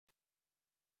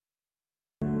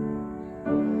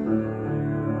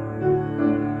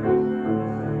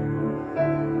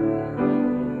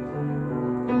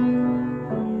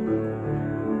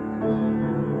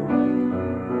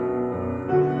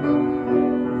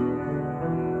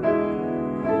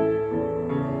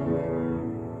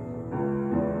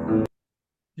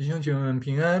兄姐妹们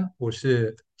平安，我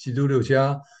是基督六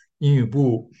家英语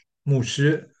部牧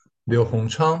师刘洪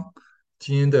昌。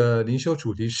今天的灵修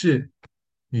主题是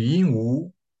语音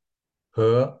吴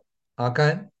和阿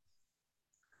甘。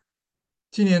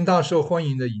今年大受欢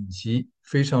迎的影集《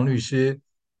非常律师》，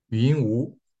语音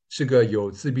吴是个有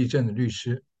自闭症的律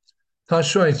师，他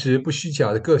率直不虚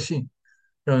假的个性，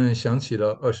让人想起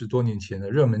了20多年前的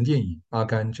热门电影《阿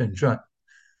甘正传》。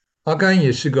阿甘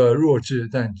也是个弱智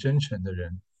但真诚的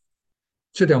人。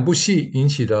这两部戏引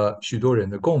起了许多人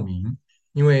的共鸣，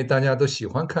因为大家都喜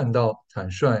欢看到坦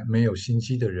率、没有心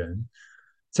机的人，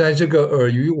在这个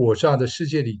尔虞我诈的世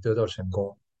界里得到成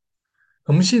功。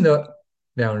很不幸的，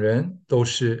两人都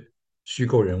是虚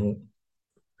构人物。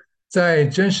在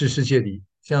真实世界里，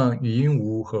像语音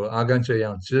吴和阿甘这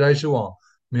样直来直往、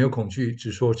没有恐惧、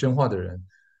只说真话的人，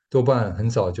多半很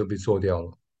早就被做掉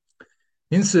了。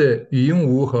因此，语音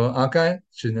吴和阿甘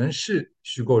只能是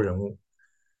虚构人物。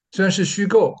虽然是虚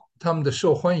构，他们的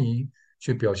受欢迎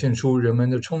却表现出人们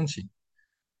的憧憬，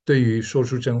对于说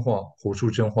出真话、活出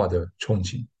真话的憧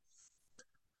憬。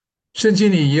圣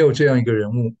经里也有这样一个人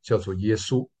物，叫做耶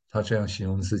稣，他这样形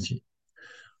容自己：“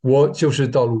我就是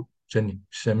道路、真理、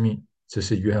生命。”这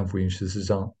是约翰福音14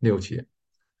章6节。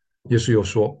耶稣又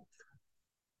说：“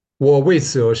我为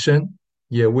此而生，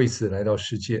也为此来到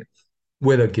世界，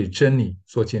为了给真理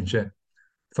做见证。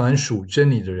凡属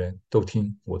真理的人都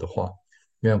听我的话。”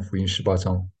约翰福音18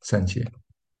章3节。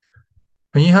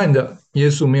很遗憾的，耶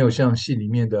稣没有像戏里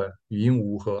面的语音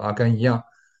吴和阿甘一样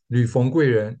屡逢贵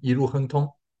人，一路亨通。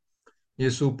耶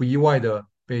稣不意外的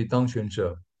被当权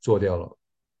者做掉了，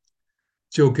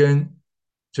就跟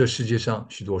这世界上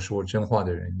许多说真话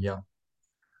的人一样。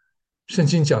圣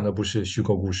经讲的不是虚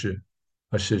构故事，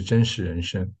而是真实人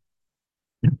生。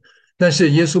但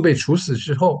是耶稣被处死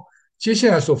之后，接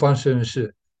下来所发生的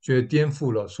事却颠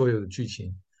覆了所有的剧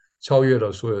情，超越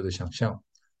了所有的想象。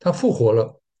他复活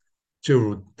了，就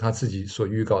如他自己所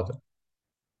预告的。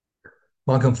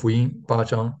马可福音8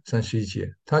章31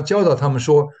节，他教导他们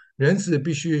说，人子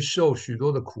必须受许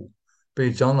多的苦，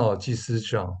被长老、祭司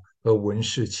长和文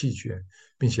士弃绝，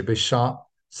并且被杀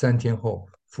，3天后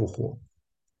复活。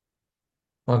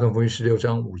马可福音16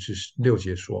章5至6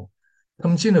节说，他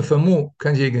们进了坟墓，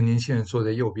看见一个年轻人坐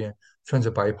在右边，穿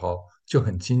着白袍，就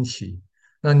很惊奇。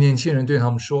那年轻人对他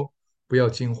们说：“不要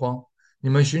惊慌，你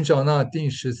们寻找那钉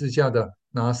十字架的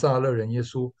拿撒勒人耶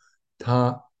稣，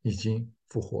他已经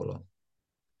复活了。”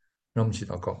让我们一起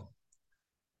祷告。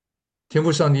天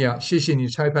父上帝啊，谢谢你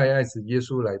差派爱子耶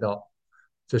稣来到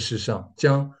这世上，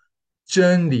将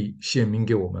真理显明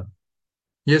给我们。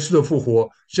耶稣的复活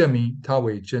证明他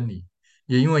为真理，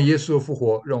也因为耶稣的复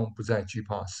活，让我们不再惧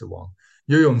怕死亡，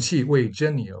有勇气为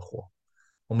真理而活。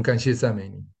我们感谢赞美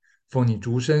你，奉你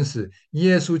独生子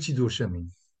耶稣基督圣名，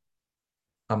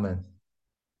阿门。